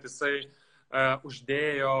 vien tai, kad jisai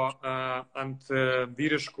uždėjo ant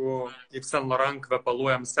vyriškų Yves Saint Laurent kvepalų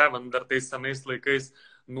M7 dar tais senais laikais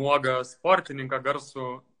nuogą sportininką garsų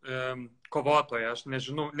kovotoją. Aš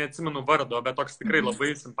neatsimenu vardo, bet toks tikrai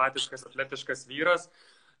labai simpatiškas, atletiškas vyras.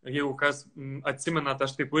 Jeigu kas atsimenat,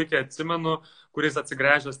 aš tai puikiai atsimenu, kuris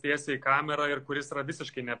atsigręžęs tiesiai į kamerą ir kuris yra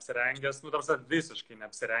visiškai neapsirengęs, nu tarsi visiškai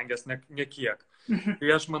neapsirengęs, nekiek.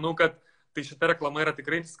 Tai aš manau, kad tai šita reklama yra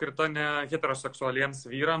tikrai skirta ne heteroseksualiems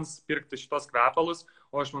vyrams pirkti šitos kvepalus,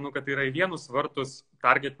 o aš manau, kad tai yra į vienus vartus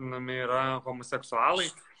targetinami yra homoseksualai.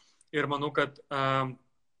 Ir manau, kad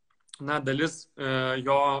dalis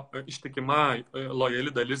jo ištikima,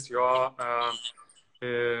 lojali dalis jo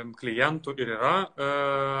klientų ir yra,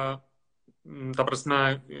 ta prasme,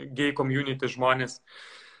 gay community žmonės.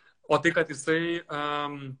 O tai, kad jisai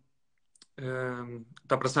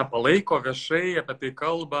ta prasme, palaiko viešai, apie tai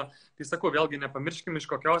kalba. Tai sakau, vėlgi nepamirškim, iš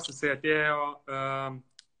kokios jisai atėjo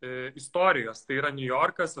istorijos. Tai yra New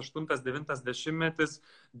Yorkas, 8-9 metis,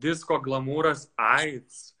 disko, glamūras,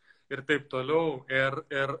 AIDS ir taip toliau. Ir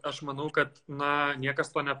aš manau, kad niekas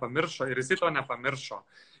to nepamiršo ir jisai to nepamiršo.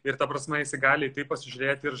 Ir ta prasme, jisai gali tai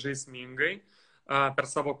pasižiūrėti ir žaismingai per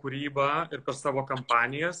savo kūrybą ir per savo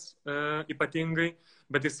kampanijas ypatingai.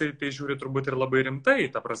 Bet jisai tai žiūri turbūt ir labai rimtai,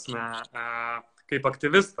 ta prasme, kaip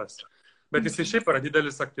aktyvistas. Bet jisai šiaip yra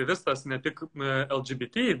didelis aktyvistas, ne tik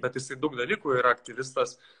LGBT, bet jisai daug dalykų yra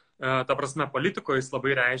aktyvistas. Ta prasme, politikoje jis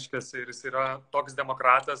labai reiškiasi ir jis yra toks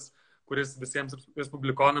demokratas, kuris visiems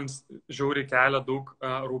respublikonams žiauriai kelia daug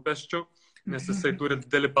rūpesčių, nes jisai turi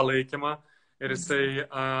didelį palaikymą ir jisai,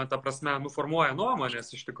 ta prasme, formuoja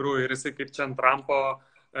nuomonės iš tikrųjų ir jisai kaip čia ant Trumpo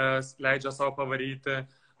leidžia savo pavaryti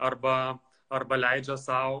arba leidžia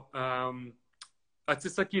savo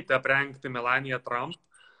atsisakyti aprengti Melaniją Trump,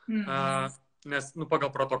 nes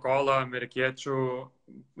pagal protokolą amerikiečių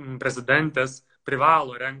prezidentės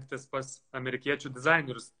privalo rengtis pas amerikiečių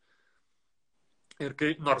dizainerius. Ir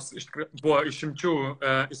nors buvo išimčių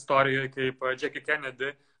istorijoje, kaip Jackie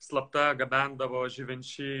Kennedy slapta gabendavo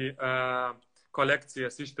Givenchy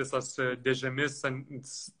kolekcijas ištisas dėžėmis,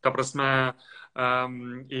 ta prasme,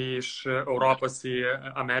 iš Europos į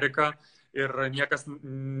Ameriką. Ir niekas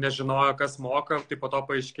nežinojo, kas moka, tai po to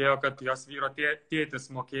paaiškėjo, kad jos vyro tėtis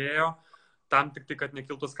mokėjo, tam tik tai, kad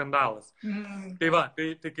nekiltų skandalas. Tai va,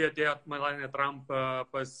 tai kai atėjo Melania Trump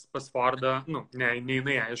pas Fordą, ne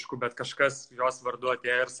jinai aišku, bet kažkas jos vardu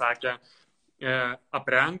atėjo ir sakė,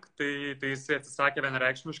 aprenk, tai jisai atsisakė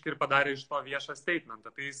vienareikšmiškai ir padarė iš to viešą statementą.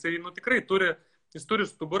 Tai jisai tikrai turi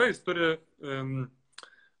stuburą, jis turi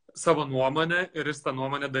savo nuomonę ir jis tą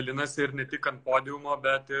nuomonę dalinasi ir ne tik ant podiumo,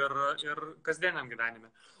 bet ir kasdieniam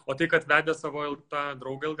gyvenime. O tai, kad vedė savo tą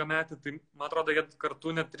draugą ilgametį, tai man atrodo, jie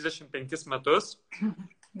kartu net 35 metus.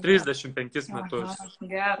 35 metus.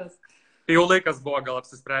 Aha, geras. Tai jau laikas buvo gal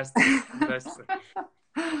apsispręsti.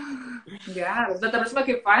 Geras, bet prasme,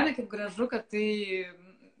 kaip fainai, kaip gražu, kad tai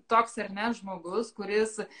toks ar ne žmogus,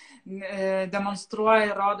 kuris demonstruoja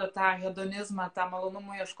ir rodo tą hedonizmą, tą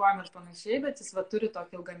malonumų ieškojimą ir panašiai, bet jis turi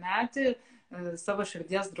tokį ilgametį savo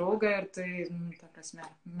širdies draugą ir tai, ta prasme,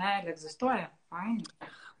 meilė egzistuoja.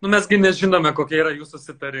 Fainai. Mesgi nežinome, kokie yra jų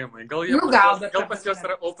susitarimai. Gal pas jos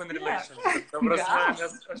yra open relationship. Ta prasme,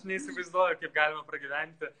 nes aš neįsivaizduoju, kaip galima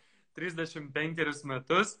pragyventi 35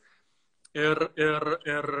 metus ir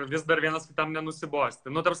vis dar vienas kitam nenusibosti.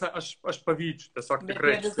 Tarsi aš pavydžiu, tiesiog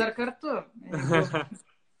tikrai. Bet jie vis dar kartu.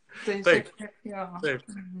 Taip. Taip.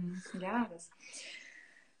 Geras.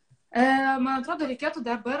 Man atrodo, reikėtų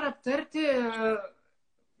dabar aptarti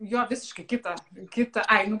jo visiškai kita.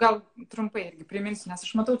 Ai, nu gal trumpai irgi priminsiu, nes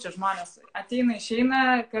aš matau, čia žmonės ateina, išeina,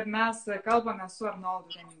 kad mes kalbame su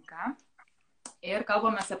Arnoldu Remeika ir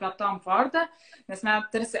kalbame apie Tom Fordą, nes mes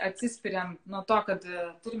tarsi atsispiriam nuo to, kad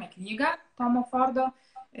turime knygą Tomo Fordo,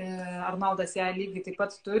 Arnoldas ją lygiai taip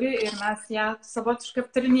pat turi ir mes ją savotiškai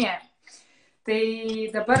aptarinėjame. Tai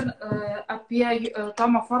dabar apie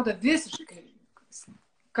Tomo Fordo visiškai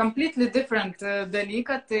completely different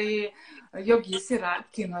dalyką, tai jog jis yra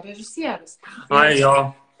kino režisierius. Ai,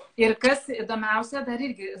 jo. Ir kas įdomiausia, dar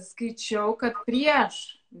irgi skaičiau, kad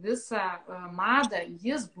prieš visą madą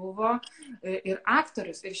jis buvo ir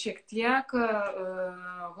aktorius, ir šiek tiek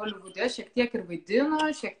Holivude, šiek tiek ir vaidino,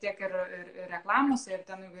 šiek tiek ir reklamose, ir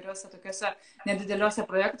ten įvairiuose tokiuose nedideliuose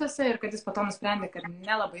projektuose, ir kad jis po to nusprendė, kad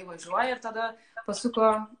nelabai važiuoja ir tada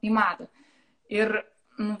pasuko į madą. Ir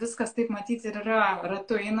viskas taip matyti ir yra,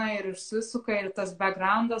 ratu eina ir išsisuka ir tas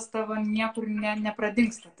backgroundas tavo niekur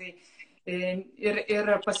nepradingsta. Tai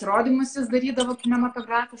ir pasirodymus jis darydavo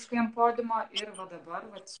kinematografiškai ant podiumo ir va dabar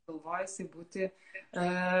sugalvojusi būti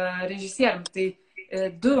režisierium. Tai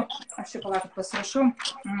aš čia palaukit pasirašau,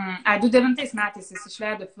 2009 metais jis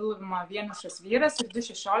išleido filmą Vienišas vyras ir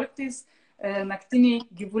 2016 Naktiniai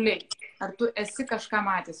gyvuliai. Ar tu esi kažką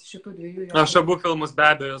matęs šitų dviejų? Aš abu filmus be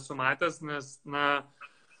abejo esu matęs, nes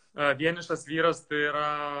Vienišas vyras tai yra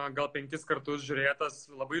gal 5 kartus žiūrėtas,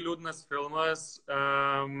 labai liūdnas filmas,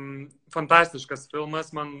 fantastiškas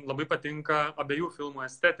filmas, man labai patinka abiejų filmų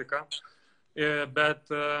estetika,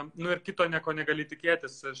 bet ir kito nieko negali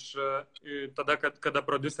tikėtis tada, kada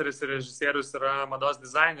prodiuseris ir režisierius yra mados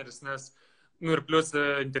dizaineris, nes ir plus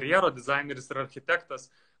interjero dizaineris ir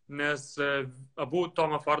architektas, nes abu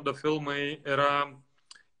Tomo Fordo filmai yra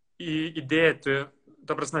įdėti,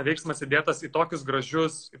 ta prasme, veiksmas įdėtas į tokias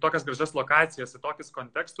gražias lokacijas, į tokius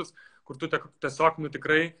kontekstus, kur tu tiesiog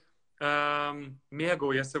tikrai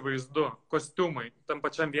mėgaujasi vaizdu, kostiumai. Tam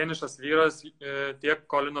pačiam Vienišas vyras, tiek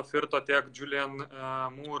Colino Firto, tiek Julianne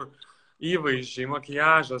Moore įvaizdžiai,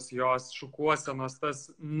 makiažas jos, šukuosenos, tas,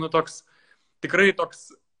 tikrai toks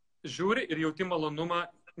žiūri ir jauti malonumą,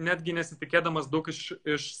 netgi nesitikėdamas daug iš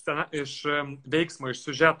veiksmo, iš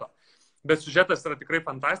siužeto. Bet siužetas yra tikrai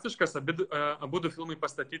fantastiškas, abu du filmai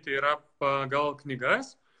pastatyti yra pagal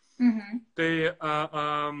knygas. Tai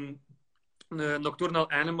Nocturnal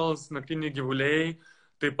Animals, Naktiniai gyvuliai,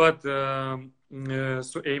 taip pat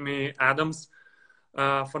su Amy Adams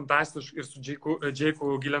ir su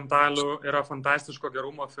Jake'u Gylentaliu yra fantastiško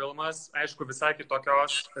gerumo filmas. Aišku, visai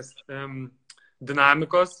kitokios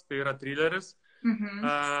dinamikos, tai yra trileris.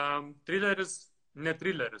 Trileris, ne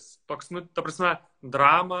trileris. Toks, ta prasme,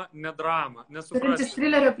 drama, ne drama. Turintis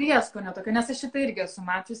trilerio prieskonio tokio, nes aš šitą irgi esu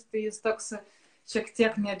mačius, tai jis toks šiek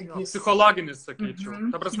tiek netgi. Psichologinis, sakyčiau.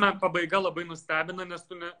 Ta prasme, pabaiga labai nustebina, nes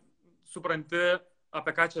tu supranti,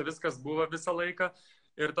 apie ką čia viskas buvo visą laiką.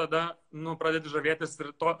 Ir tada, pradedi žavėtis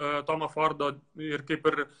ir Tomo Fordo ir kaip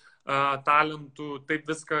ir talentų, taip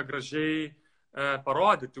viską gražiai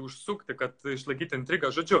parodyti, užsukti, kad išlaikyti intrigą.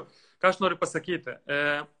 Žodžiu, ką aš noriu pasakyti,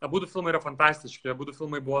 abudu filmai yra fantastiški, abudu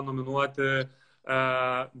filmai buvo nominuoti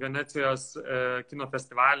Venecijos kino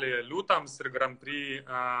festivalyje liūtams ir Grand Prix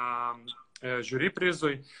žiūri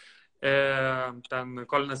prizui. Ten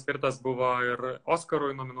Colinas Firtas buvo ir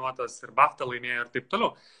Oskarui nominuotas, ir BAFTA laimėjo ir taip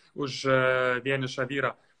toliau už Vienišą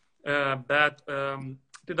vyrą. Bet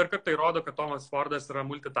tai dar kartą įrodo, kad Tomas Fordas yra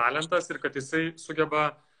multitalentas ir kad jisai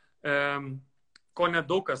sugeba ko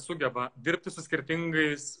nedaug kas sugeba dirbti su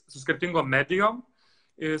skirtingom medijom,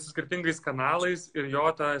 su skirtingais kanalais ir jo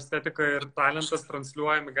ta estetika ir talentas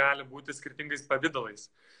transliuojami gali būti skirtingais pavydalais.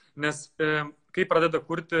 Nes kai pradeda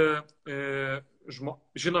kurti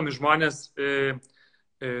žinomi žmonės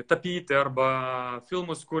tapyti arba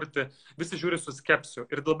filmus kurti, visi žiūri su skepsiu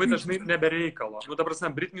ir labai dažnai nebereikalo. Ta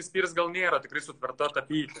prasme, Britney Spears gal nėra tikrai sutverta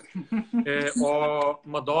tapyti, o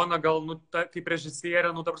Madonna gal, kaip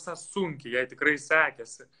režisierė, ta prasme, sunkiai, jai tikrai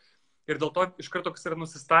sekėsi. Ir dėl to iš karto yra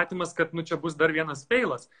nusistatymas, kad čia bus dar vienas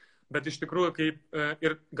feilas, bet iš tikrųjų,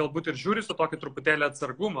 ir galbūt ir žiūri su tokį truputėlį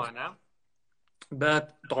atsargumo, ne?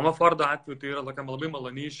 Bet Tomo Fordo atveju tai yra labai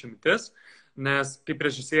maloni išimtis, nes kaip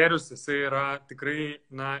režisierius jisai yra tikrai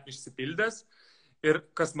išsipildęs. Ir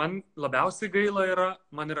kas man labiausiai gaila yra,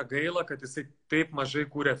 man yra gaila, kad jisai taip mažai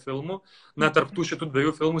kūrė filmų. Tarp tų šitų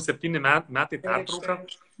dviejų filmų 7 metai pertrauka.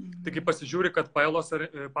 Tai kai pasižiūri, kad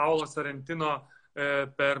Paolo Sorrentino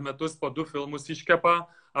per metus po 2 filmus iškepa,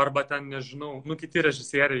 arba ten, nežinau, kiti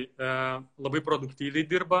režisieriai labai produktyviai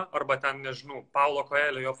dirba, arba ten, nežinau, Paulo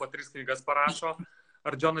Coelho jo po 3 knygas parašo,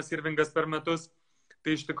 ar Jonas Irvingas per metus.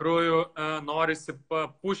 tai iš tikrųjų norisi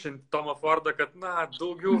papušinti Tomą Fordą, kad, na,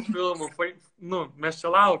 daugiau filmų, mes čia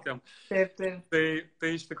laukiam. Taip, taip. Tai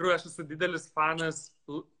iš tikrųjų aš esu didelis fanas,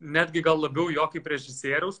 netgi gal labiau jo kaip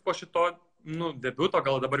režisieriaus po šito, debiuto,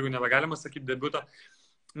 gal dabar jau nebegalima sakyti debiuto,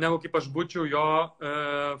 negu kaip aš būčiau jo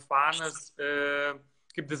fanas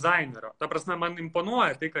kaip dizainerio. Ta prasme, man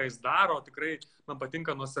imponuoja tai, ką jis daro, tikrai man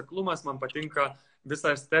patinka nuoseklumas, man patinka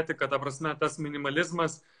visa estetika, ta prasme, tas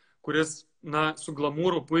minimalizmas, kuris, su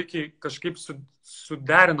glamūru puikiai kažkaip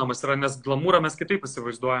suderinamas yra, nes glamūrą mes kitaip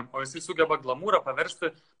įsivaizduojam, o jisai sugeba glamūrą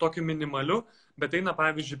paversti tokiu minimaliu, bet eina,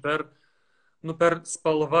 pavyzdžiui, per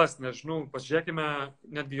spalvas, nežinau, pažiūrėkime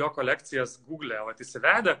netgi jo kolekcijas Google'e,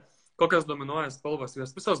 įsivedę, kokios dominuoja spalvos,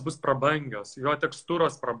 jos visos bus prabangios, jo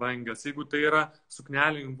tekstūros prabangios, jeigu tai yra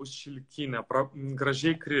suknelė, bus šilkinė,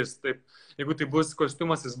 gražiai kris, taip, jeigu tai bus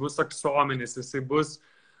kostiumas, jis bus aksominis, jisai bus,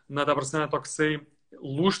 ta prasme, toksai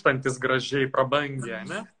lūštantis gražiai, prabangiai,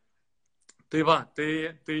 ne? Tai va,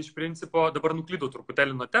 tai iš principo, dabar nuklydau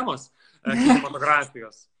truputėlį nuo temos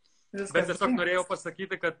kinematografijos. Bet tiesiog norėjau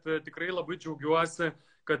pasakyti, kad tikrai labai džiaugiuosi,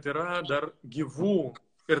 kad yra dar gyvų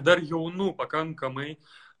ir dar jaunų pakankamai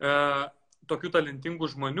tokių talentingų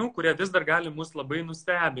žmonių, kurie vis dar gali mus labai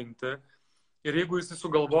nustebinti. Ir jeigu jis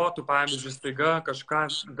sugalvotų, pavyzdžiui, staiga kažką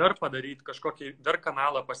dar padaryti, kažkokį dar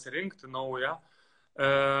kanalą pasirinkti naują,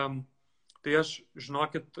 tai aš,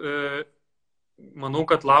 žinokit, manau,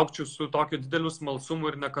 kad laukčiau su tokiu dideliu smalsumu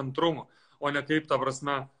ir nekantrumu, o ne kaip, ta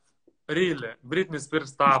prasme, Really, Britney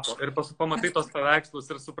Spears tapo ir pamatai tos paveikslus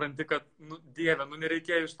ir supranti, kad, dieve,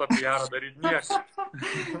 nereikėjo iš to PR daryti nieko.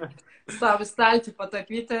 Savo stalčių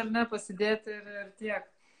patapyti ir pasidėti ir tiek.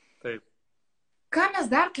 Taip. Ką mes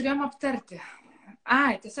dar turėjom aptarti?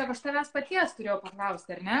 Tiesiog aš tavęs paties turėjau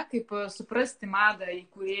paklausti, ar ne? Kaip suprasti madą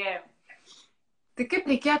įkūrėjų. Tai kaip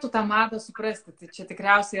reikėtų tą madą suprasti? Tai čia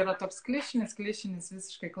tikriausiai yra toks klišinis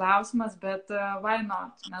visiškai klausimas, bet why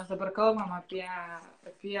not? Mes dabar kalbam apie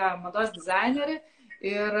mados dizainerį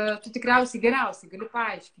ir tu tikriausiai geriausiai gali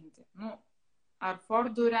paaiškinti. Ar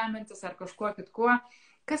Fordu remiantis, ar kažkuo kitkuo.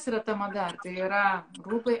 Kas yra ta mada? Ar tai yra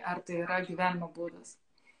rūbai, ar tai yra gyvenimo būdas?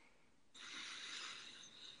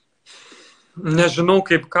 Nežinau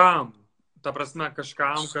kaip kam. Ta prasme,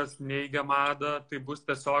 kažkam, kas neigia madą, tai bus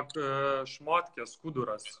tiesiog šmotkės,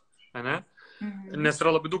 skuduras, ne? Nes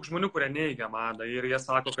yra labai daug žmonių, kurie neigia madą ir jie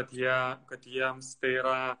sako, kad jiems tai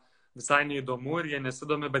yra visai neįdomu ir jie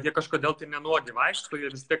nesidomi, bet jie kažkodėl tai nenuogi vaikšto, jie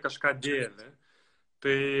vis tiek kažką dėvi.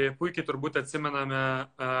 Tai puikiai turbūt atsimename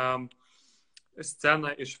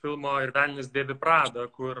sceną iš filmo Ir velnis dėvi Pradą,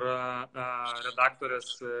 kur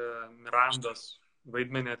redaktorės Mirandos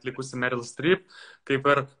vaidmenį atlikusi Meryl Streep, kaip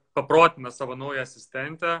ir paprotina savo naują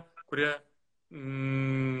asistentę, kurie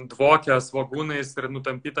dvokia svogūnais ir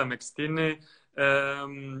nutampyta megztiniai,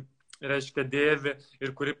 reiškia dėvi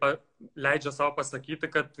ir kuri leidžia savo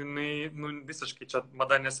pasakyti, kad jinai visiškai čia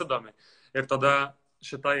mada nesidomi. Ir tada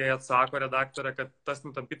šitą jai atsako redaktorė, kad tas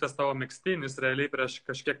nutampytas tavo megztinis realiai prieš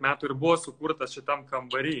kažkiek metų ir buvo sukurtas šitam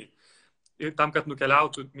kambarį. Ir tam, kad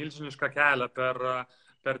nukeliautų milžinišką kelią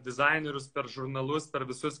per dizainerius, per žurnalus, per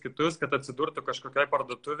visus kitus, kad atsidurtų kažkokiai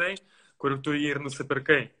parduotuviai, kur tu jį ir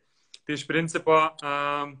nusipirkai. Tai iš principo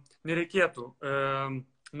nereikėtų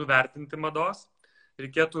nuvertinti mados,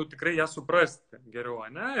 reikėtų tikrai ją suprasti geriau,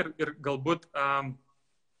 ne? Ir galbūt,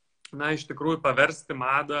 iš tikrųjų paversti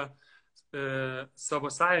madą savo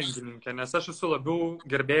sąjungininkę, nes aš esu labiau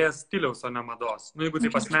gerbėjęs stiliaus, o ne mados. Jeigu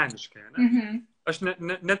taip asmeniškai, ne? Aš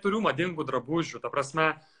neturiu madingų drabužių, ta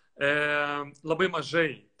prasme, labai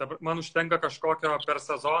mažai. Man užtenka kažkokio per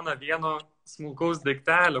sezoną vieno smulkaus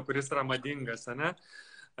daiktelio, kuris yra madingas, ne?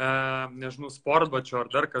 Nežinau, sportbačio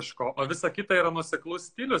ar dar kažko. O visa kita yra nuoseklus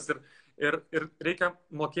stilius ir reikia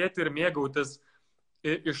mokėti ir mėgautis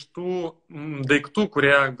iš tų daiktų,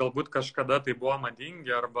 kurie galbūt kažkada tai buvo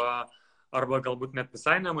madingi arba galbūt net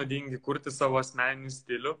visai nemadingi, kurti savo asmeninį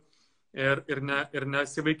stilių ir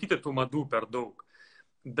nesivaikyti tų madų per daug.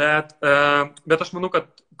 Bet aš manau, kad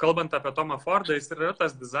kalbant apie Tomą Fordą, jis yra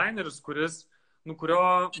tas dizaineris,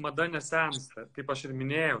 kurio mada nesensta, kaip aš ir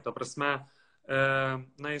minėjau. Ta prasme,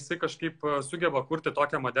 jisai kažkaip sugeba kurti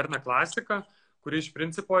tokią modernę klasiką, kuri iš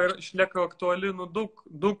principo išlieka aktuali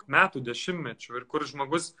daug metų, dešimtmečių ir kur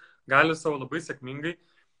žmogus gali savo labai sėkmingai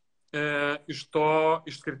iš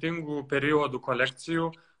skirtingų periodų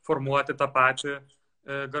kolekcijų formuoti tą patį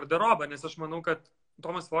garderobą. Nes aš manau, kad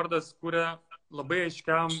Tomas Fordas kūrė labai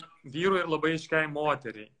aiškiam vyrui ir labai aiškiai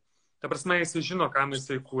moteriai. Ta prasme, jisai žino, kam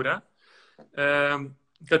jisai kūrė,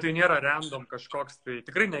 kad tai nėra random kažkoks, tai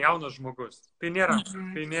tikrai nejaunas žmogus. Tai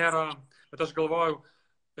nėra, bet aš galvoju,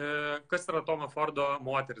 kas yra Tomo Fordo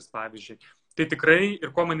moteris, pavyzdžiui. Tai tikrai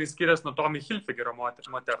ir kuo man jis skiriasi nuo Tommy Hilfigerio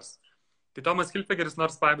moters. Tai Tomas Hilfigeris,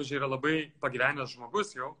 nors, pavyzdžiui, yra labai pagyvenęs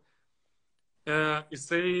žmogus jau,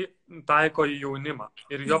 jisai taiko į jaunimą.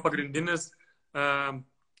 Ir jo pagrindinis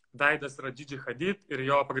veidas yra Gigi Hadid ir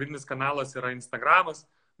jo pagrindinis kanalas yra Instagramas.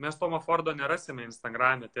 Mes Tomą Fordą nerasime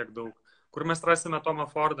Instagrame tiek daug. Kur mes rasime Tomą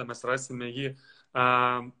Fordą? Mes rasime jį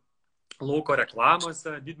lauko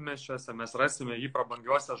reklamose, didmiesčiuose, mes rasime jį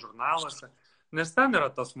prabangiuose žurnaluose. Nes ten yra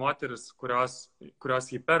tos moteris, kurios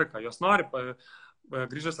jį perka. Jos nori,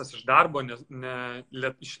 grįžusias iš darbo,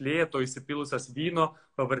 iš lėto įsipilusias vyno,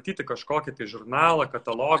 pavartyti kažkokį tai žurnalą,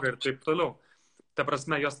 katalogą ir taip toliau. Ta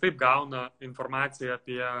prasme, jos taip gauna informaciją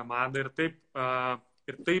apie madą ir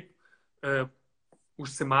taip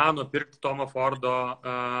užsimano pirkti Tomo Fordo,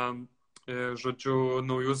 žodžiu,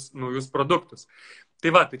 naujus produktus. Tai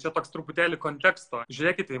va, tai čia toks truputėlį konteksto.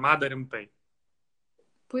 Žiūrėkite į madą rimtai.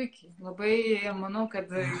 Puikiai. Labai manau, kad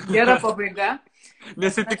gera pabaiga.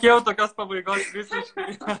 Nesitikėjau tokios pabaigos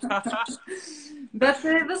visiškai. Bet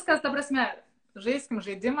viskas, ta prasme, žaiskim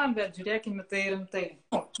žaidimą, bet žiūrėkime tai rimtai.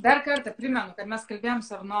 Dar kartą primenu, kad mes kalbėjom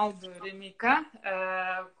su Arnoldu Remeika,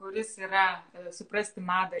 kuris yra Suprasti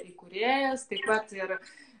madą įkūrėjas, taip pat ir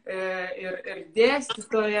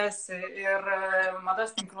dėstytojas, ir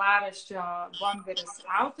mados tinklaraščio Bomberis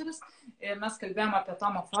autorius. Ir mes kalbėjom apie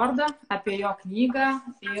Tomą Fordą, apie jo knygą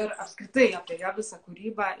ir apskritai apie jo visą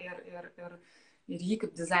kūrybą ir jį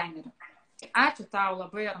kaip dizainerį. Ačiū tau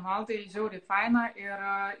labai, Arnoldai, žiauriai faina ir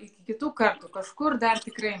iki kitų kartų. Kažkur dar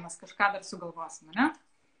tikrai mes kažką dar sugalvosime, ne?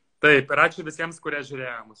 Taip, ir ačiū visiems, kurie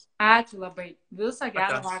žiūrėjo mus. Ačiū labai. Visą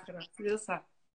gerą vakarą. Visą.